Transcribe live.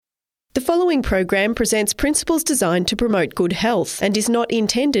The following program presents principles designed to promote good health and is not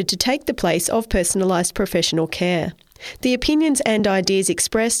intended to take the place of personalised professional care. The opinions and ideas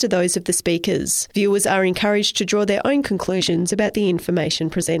expressed are those of the speakers. Viewers are encouraged to draw their own conclusions about the information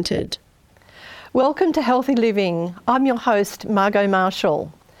presented. Welcome to Healthy Living. I'm your host, Margot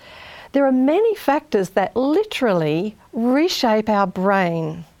Marshall. There are many factors that literally reshape our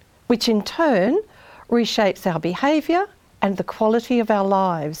brain, which in turn reshapes our behaviour and the quality of our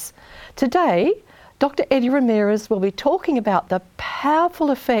lives. Today, Dr Eddie Ramirez will be talking about the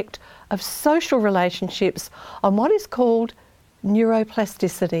powerful effect of social relationships on what is called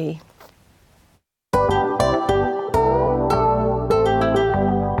neuroplasticity.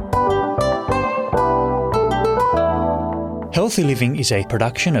 Healthy Living is a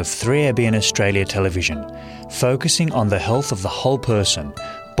production of 3ABN Australia Television, focusing on the health of the whole person,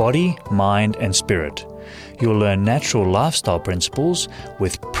 body, mind and spirit. You'll learn natural lifestyle principles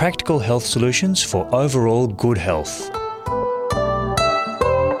with practical health solutions for overall good health.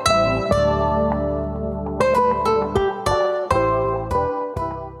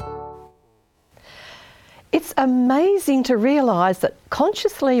 It's amazing to realise that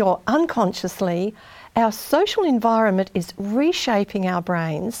consciously or unconsciously, our social environment is reshaping our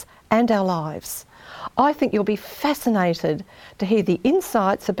brains and our lives. I think you'll be fascinated to hear the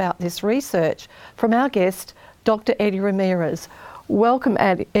insights about this research from our guest, Dr Eddie Ramirez. Welcome,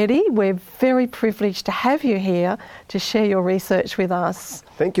 Eddie. We're very privileged to have you here to share your research with us.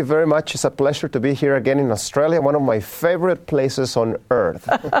 Thank you very much. It's a pleasure to be here again in Australia, one of my favourite places on earth.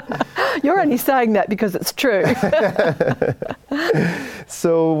 You're only saying that because it's true.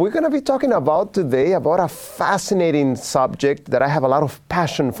 So we're going to be talking today about a fascinating subject that I have a lot of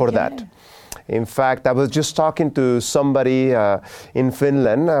passion for that. In fact, I was just talking to somebody in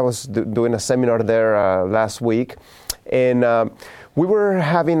Finland. I was doing a seminar there last week, and we were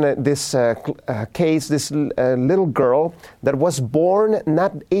having this case, this little girl that was born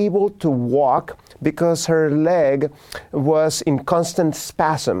not able to walk because her leg was in constant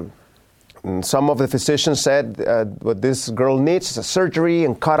spasm. And some of the physicians said what this girl needs is a surgery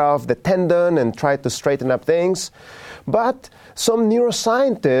and cut off the tendon and try to straighten up things. But some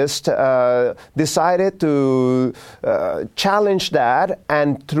neuroscientists decided to challenge that,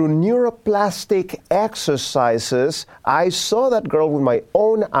 and through neuroplastic exercises, I saw that girl with my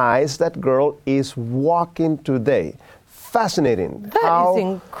own eyes. That girl is walking today. Fascinating. That is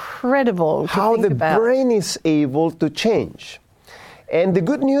incredible to how think the about. brain is able to change. And the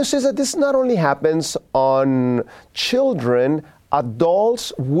good news is that this not only happens on children,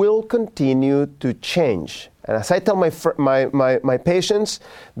 adults will continue to change. And as I tell my patients,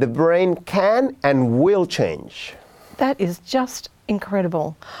 the brain can and will change. That is just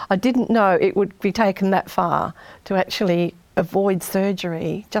incredible. I didn't know it would be taken that far to actually avoid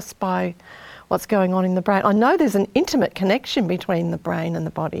surgery just by what's going on in the brain. I know there's an intimate connection between the brain and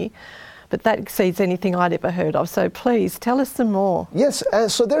the body, but that exceeds anything I'd ever heard of. So please, tell us some more. Yes,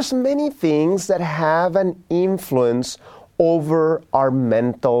 so there's many things that have an influence over our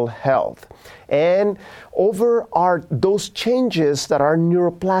mental health and over those changes that are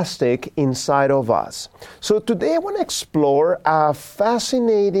neuroplastic inside of us. So today I want to explore a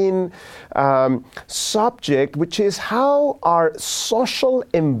fascinating subject, which is how our social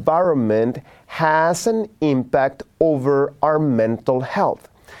environment has an impact over our mental health.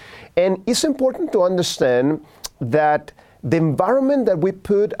 And it's important to understand that the environment that we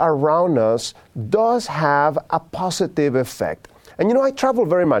put around us does have a positive effect. And you know, I travel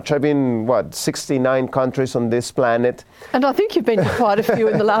very much. I've been, 69 countries on this planet. And I think you've been to quite a few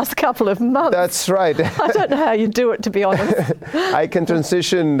in the last couple of months. That's right. I don't know how you do it, to be honest. I can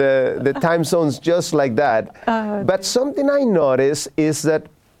transition the time zones just like that. But something I notice is that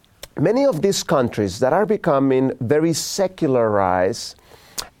many of these countries that are becoming very secularized,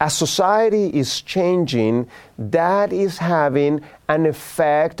 as society is changing, that is having an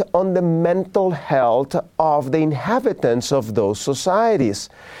effect on the mental health of the inhabitants of those societies.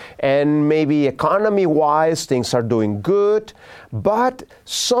 And maybe economy-wise, things are doing good, but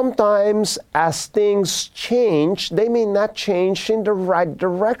sometimes as things change, they may not change in the right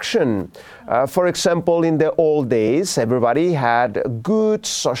direction. For example, in the old days, everybody had good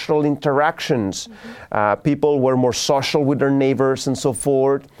social interactions. People were more social with their neighbors and so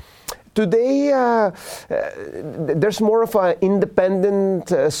forth. Today, there's more of an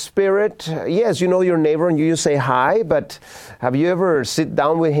independent spirit. Yes, you know your neighbor and you say hi, but have you ever sit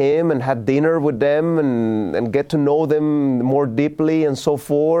down with him and had dinner with them and get to know them more deeply and so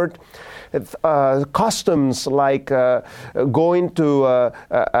forth? customs like going to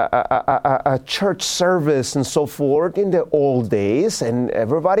a church service and so forth in the old days. And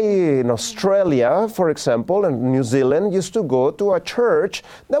everybody in Australia, for example, and New Zealand used to go to a church.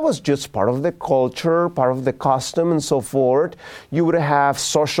 That was just part of the culture, part of the custom and so forth. You would have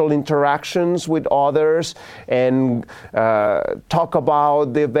social interactions with others and talk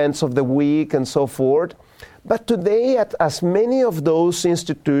about the events of the week and so forth. But today, as many of those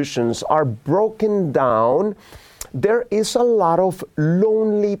institutions are broken down, there is a lot of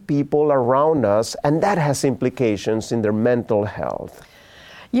lonely people around us, and that has implications in their mental health.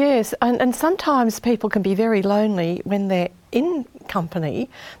 Yes, and sometimes people can be very lonely when they're in company.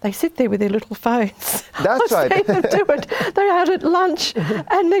 They sit there with their little phones. That's right. I've seen them do it. They're out at lunch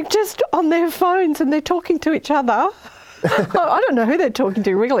and they're just on their phones and they're talking to each other. I don't know who they're talking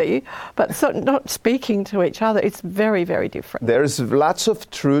to really, but not speaking to each other. It's very, very different. There's lots of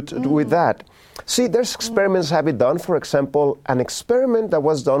truth with that. See, there's experiments have been done. For example, an experiment that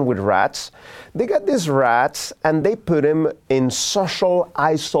was done with rats. They got these rats and they put them in social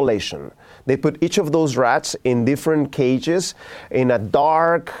isolation. They put each of those rats in different cages in a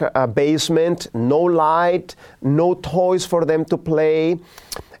dark basement, no light, no toys for them to play.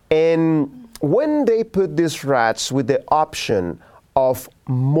 And when they put these rats with the option of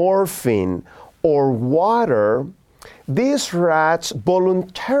morphine or water, these rats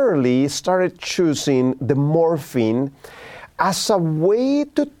voluntarily started choosing the morphine as a way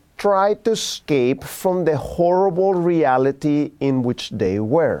to try to escape from the horrible reality in which they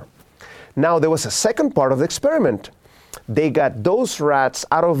were. Now, there was a second part of the experiment. They got those rats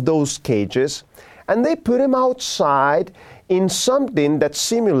out of those cages and they put them outside in something that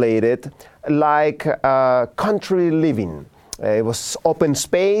simulated like country living. It was open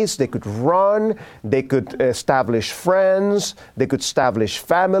space, they could run, they could establish friends, they could establish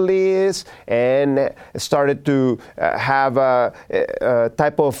families, and started to have a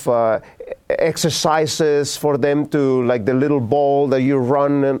type of exercises for them to, like the little ball that you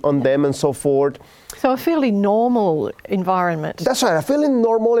run on them and so forth. So a fairly normal environment. That's right, a fairly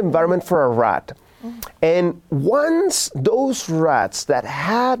normal environment for a rat. And once those rats that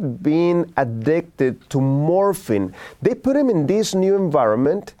had been addicted to morphine, they put them in this new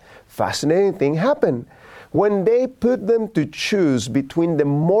environment, fascinating thing happened. When they put them to choose between the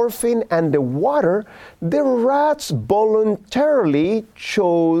morphine and the water, the rats voluntarily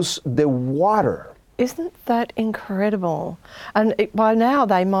chose the water. Isn't that incredible? And by now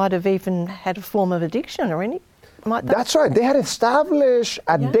they might have even had a form of addiction or anything. That's right. They had established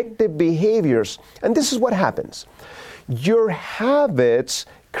addictive behaviors. And this is what happens. Your habits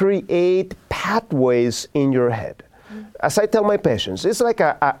create pathways in your head. As I tell my patients, it's like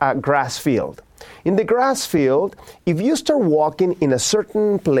a grass field. In the grass field, if you start walking in a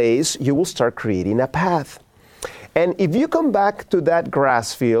certain place, you will start creating a path. And if you come back to that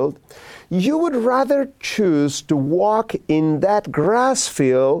grass field, you would rather choose to walk in that grass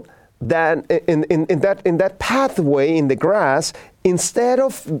field than in that pathway in the grass, instead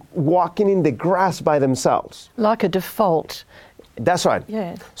of walking in the grass by themselves. Like a default. That's right.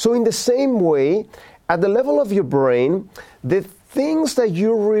 Yeah. So in the same way, at the level of your brain, the things that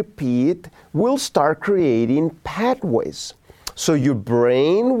you repeat will start creating pathways. So your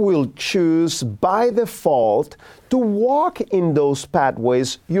brain will choose by default to walk in those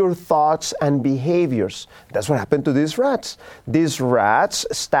pathways your thoughts and behaviors. That's what happened to these rats. These rats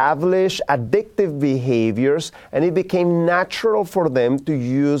established addictive behaviors, and it became natural for them to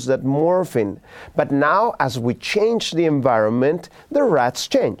use that morphine. But now, as we change the environment, the rats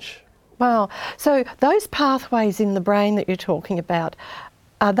change. Wow. So those pathways in the brain that you're talking about,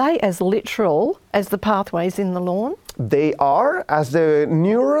 are they as literal as the pathways in the lawn? They are. As the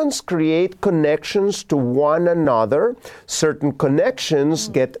neurons create connections to one another, certain connections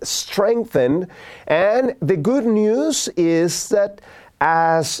get strengthened. And the good news is that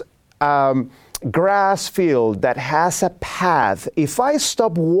as grass field that has a path, if I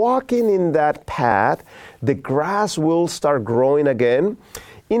stop walking in that path, the grass will start growing again.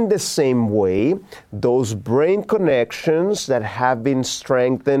 In the same way, those brain connections that have been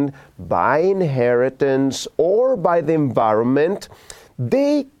strengthened by inheritance or by the environment,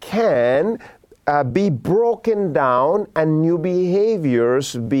 they can be broken down and new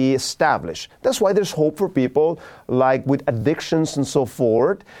behaviors be established. That's why there's hope for people like with addictions and so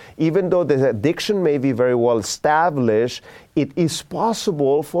forth. Even though the addiction may be very well established, it is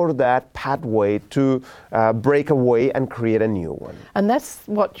possible for that pathway to break away and create a new one. And that's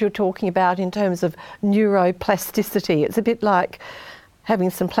what you're talking about in terms of neuroplasticity. It's a bit like having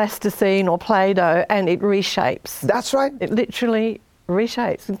some plasticine or Play-Doh and it reshapes. That's right. It literally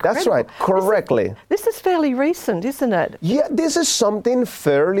reshapes. Incredible. That's right, correctly. This is fairly recent, isn't it? Yeah, this is something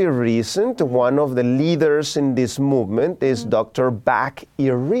fairly recent. One of the leaders in this movement is Dr. Eddie.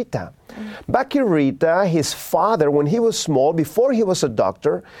 Eddie, his father, when he was small, before he was a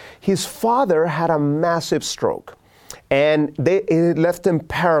doctor, his father had a massive stroke. And it left him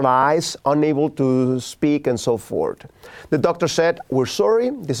paralyzed, unable to speak, and so forth. The doctor said, "We're sorry,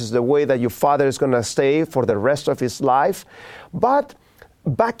 this is the way that your father is going to stay for the rest of his life." But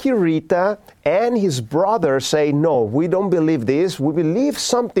Eddie and his brother say, "No, we don't believe this. We believe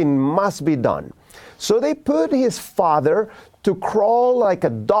something must be done." So they put his father to crawl like a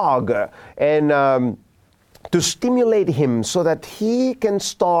dog and to stimulate him so that he can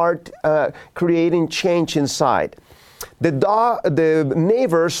start creating change inside. The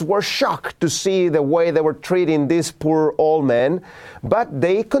neighbors were shocked to see the way they were treating this poor old man, but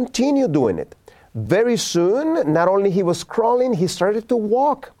they continued doing it. Very soon, not only he was crawling, he started to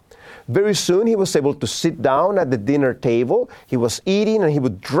walk. Very soon, he was able to sit down at the dinner table. He was eating, and he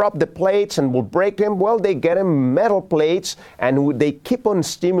would drop the plates and would break them. Well, they get him metal plates, and they keep on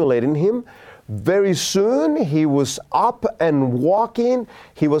stimulating him. Very soon, he was up and walking.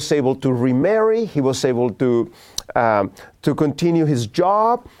 He was able to remarry. He was able to continue his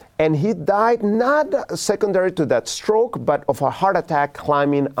job. And he died not secondary to that stroke, but of a heart attack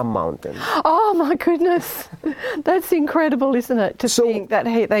climbing a mountain. Oh, my goodness. That's incredible, isn't it? To think that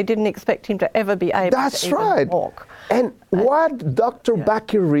they didn't expect him to ever be able to even walk. And what Dr.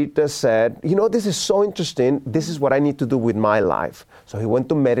 Eddie said, this is so interesting. This is what I need to do with my life. So he went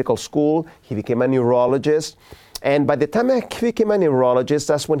to medical school. He became a neurologist. And by the time he became a neurologist,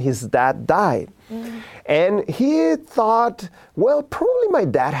 that's when his dad died. And he thought, well, probably my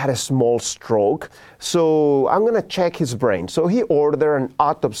dad had a small stroke, so I'm going to check his brain. So he ordered an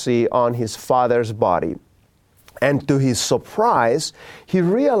autopsy on his father's body. And to his surprise, he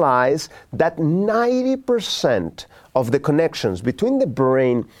realized that 90% of the connections between the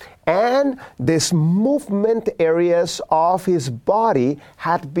brain and these movement areas of his body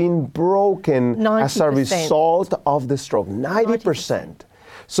had been broken 90%. As a result of the stroke. 90%.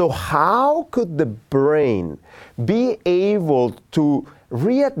 So how could the brain be able to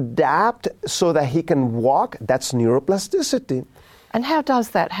readapt so that he can walk? That's neuroplasticity. And how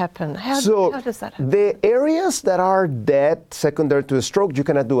does that happen? How does that happen? The areas that are dead secondary to a stroke, you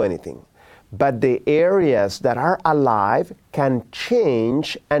cannot do anything. But the areas that are alive can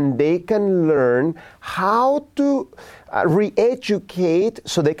change, and they can learn how to re-educate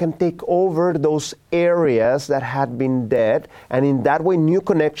so they can take over those areas that had been dead. And in that way, new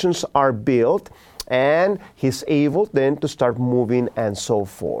connections are built, and he's able then to start moving and so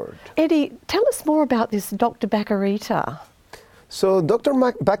forth. Eddie, tell us more about this Dr. Eddie. So Dr.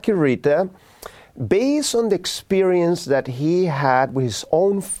 Eddie, based on the experience that he had with his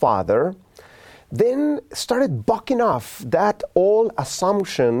own father, then started bucking off that old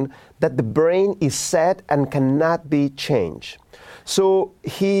assumption that the brain is set and cannot be changed. So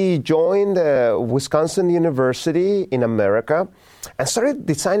he joined Wisconsin University in America and started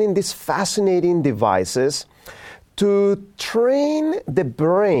designing these fascinating devices to train the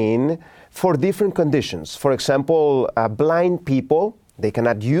brain for different conditions. For example, blind people, they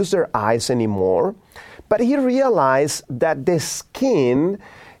cannot use their eyes anymore. But he realized that the skin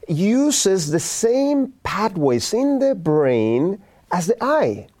uses the same pathways in the brain as the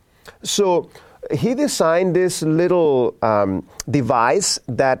eye. So he designed this little device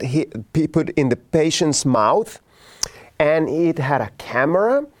that he put in the patient's mouth, and it had a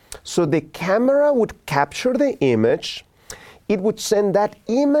camera. So the camera would capture the image. It would send that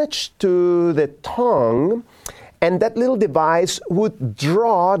image to the tongue, and that little device would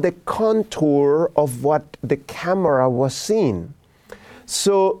draw the contour of what the camera was seeing.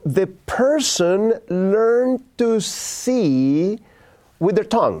 So the person learned to see with their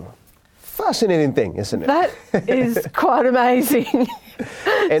tongue. Fascinating thing, isn't it? That is quite amazing.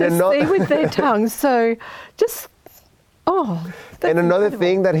 And see with their tongue. So just, and another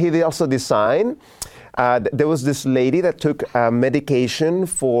thing that he also designed, there was this lady that took medication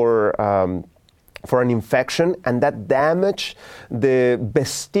for an infection, and that damaged the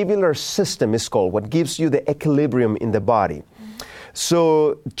vestibular system, is called, what gives you the equilibrium in the body.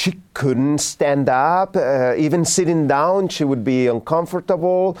 So she couldn't stand up, even sitting down, she would be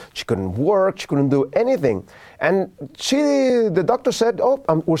uncomfortable, she couldn't work, she couldn't do anything. And the doctor said,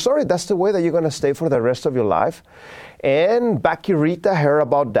 we're sorry, that's the way that you're going to stay for the rest of your life. And Eddie heard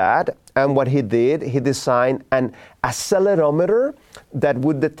about that, and what he did, he designed an accelerometer that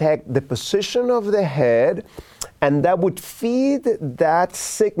would detect the position of the head, and that would feed that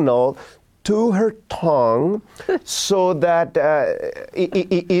signal to her tongue so that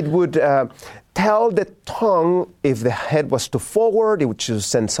it would tell the tongue if the head was too forward, it would just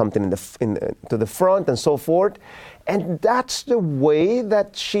send something to the front and so forth. And that's the way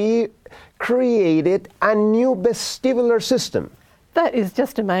that she created a new vestibular system. That is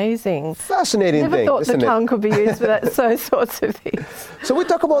just amazing. Fascinating Never thing, thought the isn't it? tongue could be used for that, so sorts of things. So we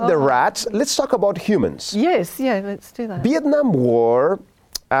talk about the rats. Let's talk about humans. Yes, let's do that. Vietnam War,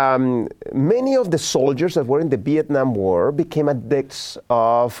 many of the soldiers that were in the Vietnam War became addicts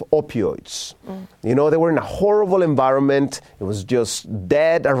of opioids. You know, they were in a horrible environment. It was just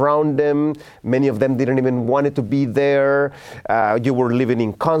dead around them. Many of them didn't even want it to be there. You were living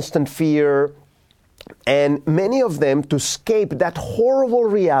in constant fear. And many of them, to escape that horrible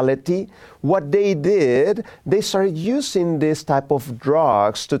reality, what they did, they started using this type of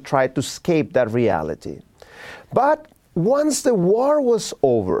drugs to try to escape that reality. But once the war was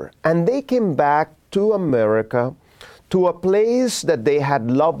over and they came back to America, to a place that they had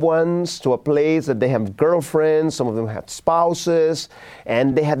loved ones, to a place that they have girlfriends, some of them had spouses,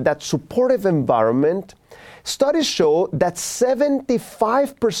 and they had that supportive environment, studies show that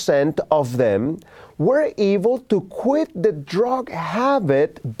 75% of them were able to quit the drug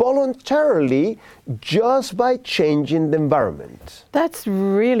habit voluntarily just by changing the environment. That's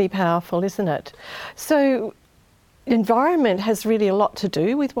really powerful, isn't it? So environment has really a lot to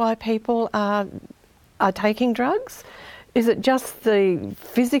do with why people are taking drugs. Is it just the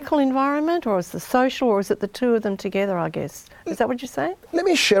physical environment, or is it the social, or is it the two of them together, I guess? Is that what you're saying? Let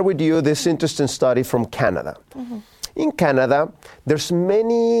me share with you this interesting study from Canada. In Canada, there's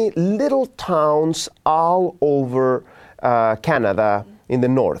many little towns all over Canada in the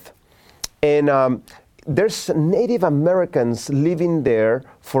north. And there's Native Americans living there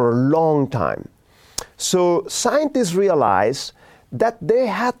for a long time. So scientists realized that they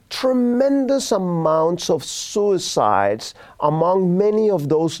had tremendous amounts of suicides among many of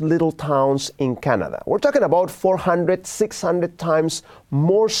those little towns in Canada. We're talking about 400, 600 times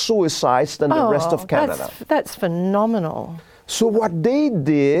more suicides than the rest of Canada. That's phenomenal. So what they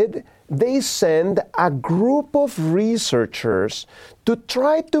did, they sent a group of researchers to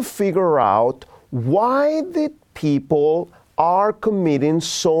try to figure out why the people are committing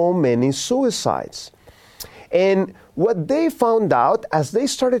so many suicides. And what they found out, as they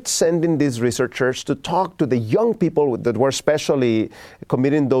started sending these researchers to talk to the young people that were especially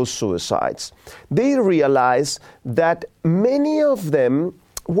committing those suicides, they realized that many of them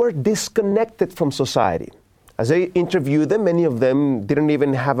were disconnected from society. As they interviewed them, many of them didn't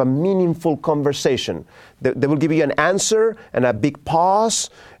even have a meaningful conversation. They will give you an answer and a big pause,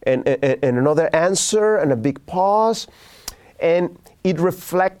 and another answer and a big pause. And it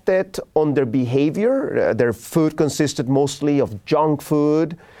reflected on their behavior. Their food consisted mostly of junk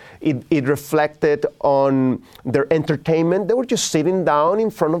food. It reflected on their entertainment. They were just sitting down in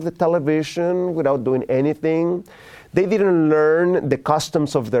front of the television without doing anything. They didn't learn the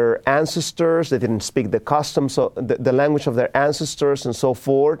customs of their ancestors. They didn't speak the customs of the language of their ancestors and so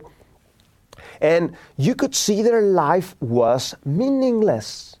forth. And you could see their life was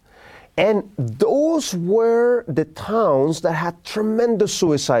meaningless. And those were the towns that had tremendous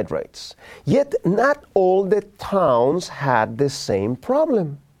suicide rates. Yet not all the towns had the same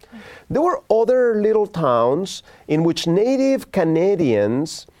problem. There were other little towns in which Native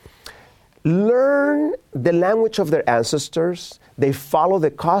Canadians learn the language of their ancestors. They follow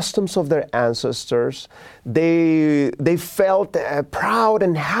the customs of their ancestors. They felt proud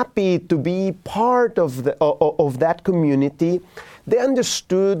and happy to be part of that community. They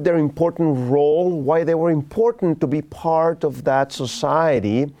understood their important role, why they were important to be part of that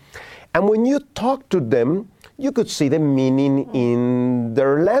society. And when you talk to them, you could see the meaning in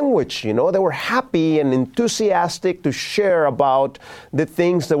their language. You know, they were happy and enthusiastic to share about the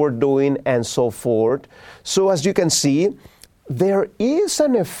things they were doing and so forth. So as you can see, there is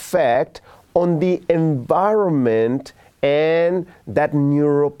an effect on the environment and that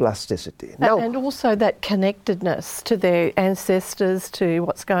neuroplasticity. Now, and also that connectedness to their ancestors, to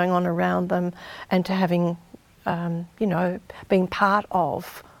what's going on around them, and to having, being part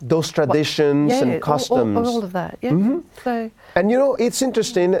of those traditions and customs. All of that, yeah. So, and you know, it's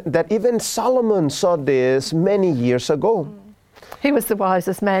interesting that even Solomon saw this many years ago. He was the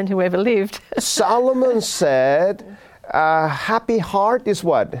wisest man who ever lived. Solomon said, happy heart is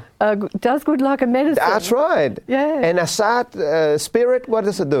what? Does good like a medicine. That's right. Yeah. And a sad spirit, what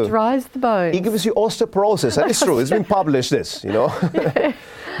does it do? Dries the bones. It gives you osteoporosis. That is true. It's been published, this, you know. Yeah.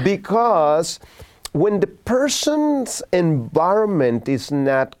 Because when the person's environment is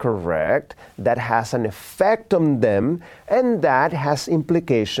not correct, that has an effect on them, and that has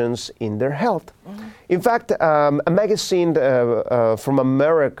implications in their health. Mm-hmm. In fact, a magazine from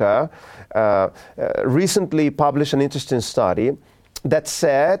America recently published an interesting study that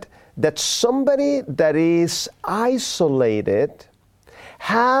said that somebody that is isolated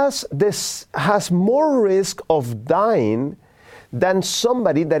has more risk of dying than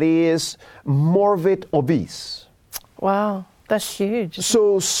somebody that is morbid obese. Wow, that's huge.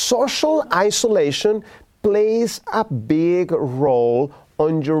 So social isolation plays a big role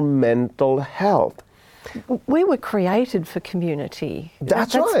on your mental health. We were created for community.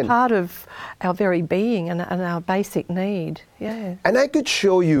 That's right. That's part of our very being and our basic need. Yeah. And I could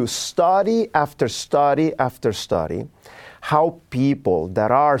show you study after study after study how people that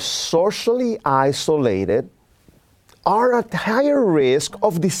are socially isolated are at higher risk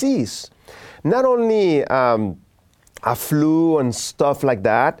of disease. Not only a flu and stuff like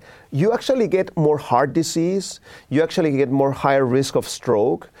that, you actually get more heart disease, you actually get more higher risk of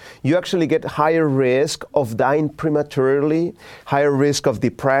stroke, you actually get higher risk of dying prematurely, higher risk of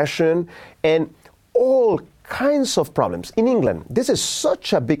depression, and all kinds of problems. In England, this is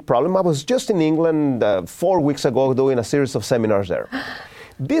such a big problem. I was just in England 4 weeks ago doing a series of seminars there.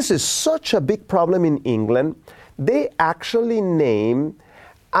 This is such a big problem in England. They actually name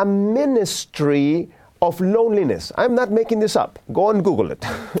a ministry of loneliness. I'm not making this up. Go and Google it.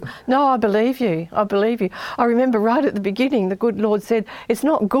 No, I believe you. I believe you. I remember right at the beginning, the good Lord said, it's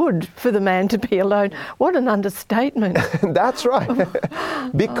not good for the man to be alone. What an understatement. That's right.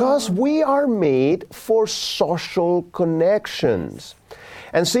 Because we are made for social connections.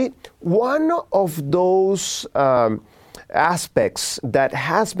 And see, one of those aspects that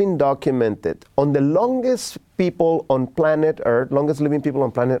has been documented on the longest people on planet Earth, longest living people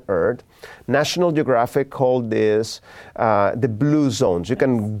on planet Earth, National Geographic called this the blue zones. You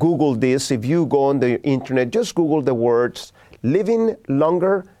can Google this. If you go on the internet, just Google the words living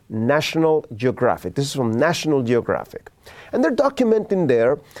longer, National Geographic. This is from National Geographic. And they're documenting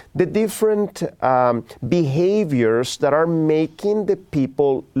there the different behaviors that are making the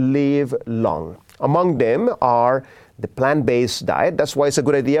people live long. Among them are the plant-based diet. That's why it's a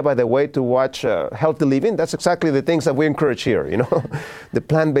good idea, by the way, to watch Healthy Living. That's exactly the things that we encourage here, you know. The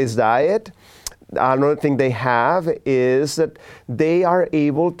plant-based diet. Another thing they have is that they are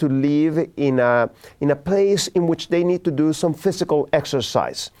able to live in a place in which they need to do some physical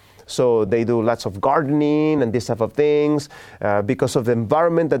exercise. So they do lots of gardening and this type of things. Because of the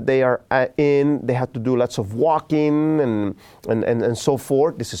environment that they are in, they have to do lots of walking and so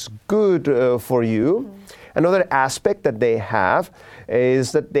forth. This is good for you. Mm-hmm. Another aspect that they have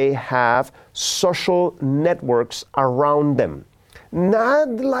is that they have social networks around them. Not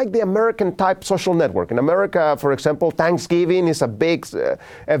like the American type social network. In America, for example, Thanksgiving is a big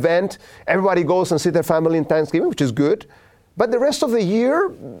event. Everybody goes and sees their family in Thanksgiving, which is good. But the rest of the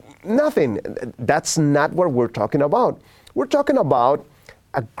year, nothing. That's not what we're talking about. We're talking about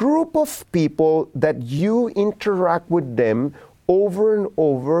a group of people that you interact with them over and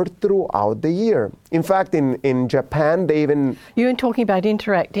over throughout the year. In fact, in Japan, they even... You're talking about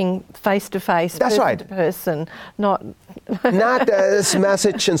interacting face-to-face, That's person right. to person, not... Not as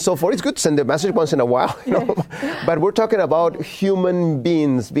message and so forth. It's good to send a message once in a while, you know. But we're talking about human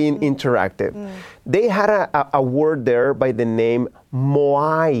beings being interactive. Mm. They had a word there by the name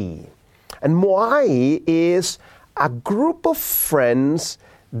moai. And moai is a group of friends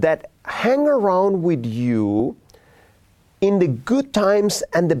that hang around with you in the good times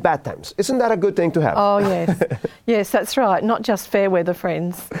and the bad times. Isn't that a good thing to have? Oh, yes. Yes, that's right. Not just fair weather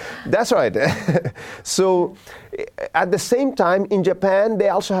friends. That's right. So at the same time, in Japan, they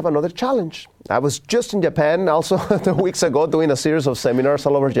also have another challenge. I was just in Japan also 2 weeks ago doing a series of seminars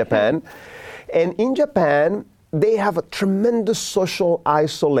all over Japan. And in Japan, they have a tremendous social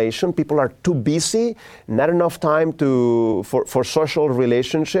isolation. People are too busy, not enough time for social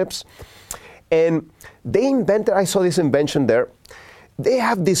relationships. And they invented, I saw this invention there, they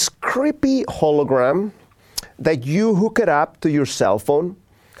have this creepy hologram that you hook it up to your cell phone,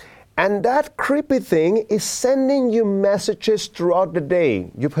 and that creepy thing is sending you messages throughout the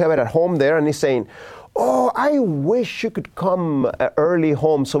day. You have it at home there, and it's saying, oh, I wish you could come early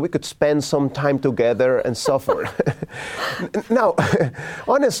home so we could spend some time together and so forth. Now,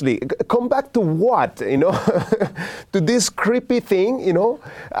 honestly, come back to what, you know, to this creepy thing, you know?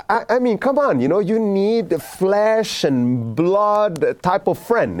 I mean, come on, you know, you need a flesh and blood type of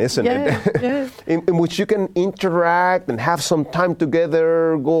friend, isn't it? Yeah. In which you can interact and have some time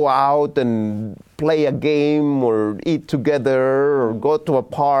together, go out and play a game or eat together or go to a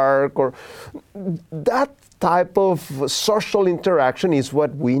park, or that type of social interaction is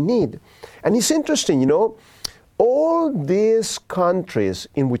what we need. And it's interesting, all these countries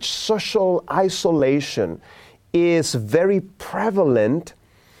in which social isolation is very prevalent,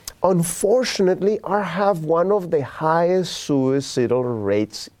 unfortunately, have one of the highest suicidal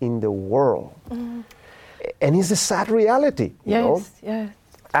rates in the world. Mm. And it's a sad reality, you know? Yeah.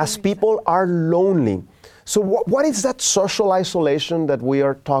 As people are lonely. So what is that social isolation that we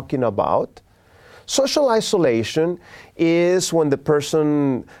are talking about? Social isolation is when the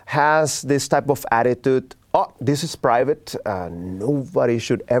person has this type of attitude, oh, this is private, nobody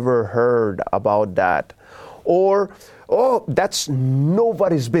should ever heard about that. Or, oh, that's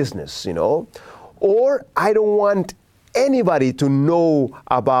nobody's business, Or, I don't want anybody to know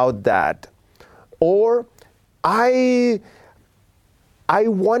about that. Or, I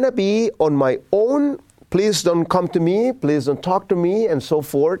want to be on my own. Please don't come to me. Please don't talk to me, and so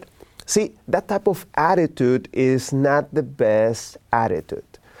forth. See, that type of attitude is not the best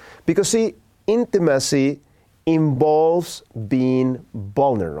attitude. Because, see, intimacy involves being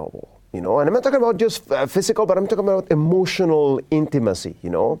vulnerable. And I'm not talking about just physical, but I'm talking about emotional intimacy,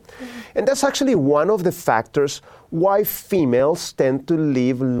 Mm-hmm. And that's actually one of the factors why females tend to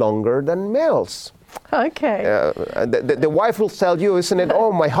live longer than males. Okay. The wife will tell you, isn't it?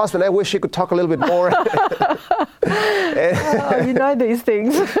 Oh, my husband, I wish he could talk a little bit more. You know these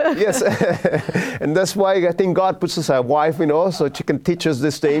things. Yes. And that's why I think God puts us a wife, so she can teach us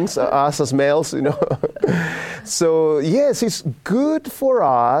these things, us as males, So, yes, it's good for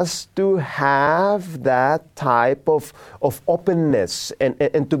us to have that type of openness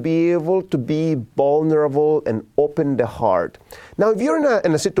and to be able to be vulnerable and open the heart. Now, if you're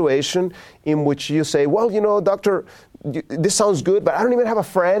in a situation in which you say, well, doctor, this sounds good, but I don't even have a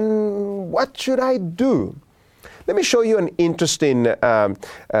friend. What should I do? Let me show you an interesting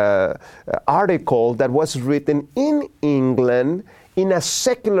article that was written in England in a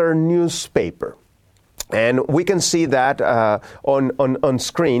secular newspaper. And we can see that on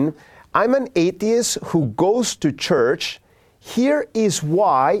screen. I'm an atheist who goes to church. Here is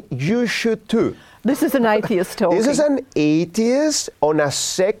why you should too. This is an atheist talking. This is an atheist on a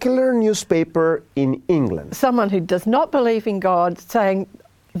secular newspaper in England. Someone who does not believe in God saying,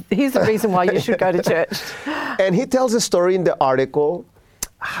 here's the reason why you should go to church. And he tells a story in the article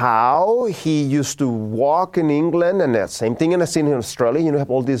how he used to walk in England, and the same thing I've seen in Australia. You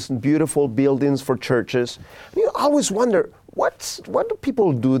have all these beautiful buildings for churches. You always wonder, what do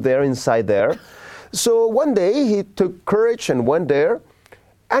people do there inside there? So one day he took courage and went there,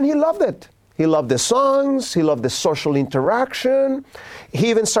 and he loved it. He loved the songs. He loved the social interaction. He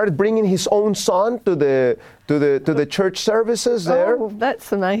even started bringing his own son to the church services there. Oh,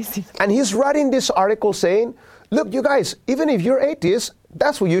 that's amazing. And he's writing this article saying, look, you guys, even if you're atheists,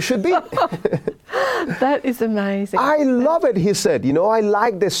 that's what you should be. That is amazing. I love it, he said. I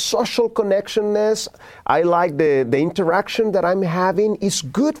like the social connectedness. I like the interaction that I'm having. It's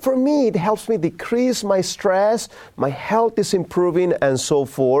good for me. It helps me decrease my stress. My health is improving and so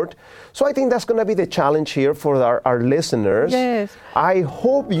forth. So I think that's going to be the challenge here for our listeners. Yes. I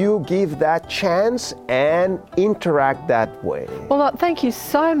hope you give that chance and interact that way. Well, thank you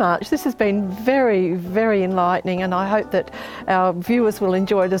so much. This has been very, very enlightening, and I hope that our viewers will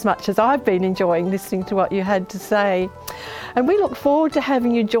enjoy it as much as I've been enjoying listening to what you had to say. And we look forward to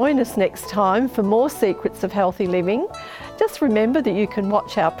having you join us next time for more Secrets of Healthy Living. Just remember that you can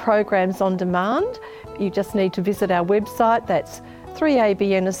watch our programs on demand. You just need to visit our website, that's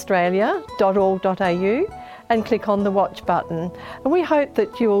 3abnaustralia.org.au, and click on the watch button. And we hope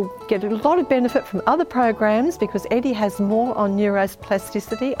that you'll get a lot of benefit from other programs, because Eddie has more on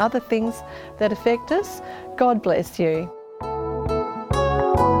neuroplasticity, other things that affect us. God bless you.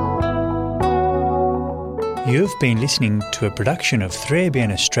 You've been listening to a production of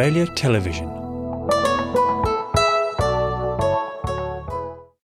 3ABN Australia Television.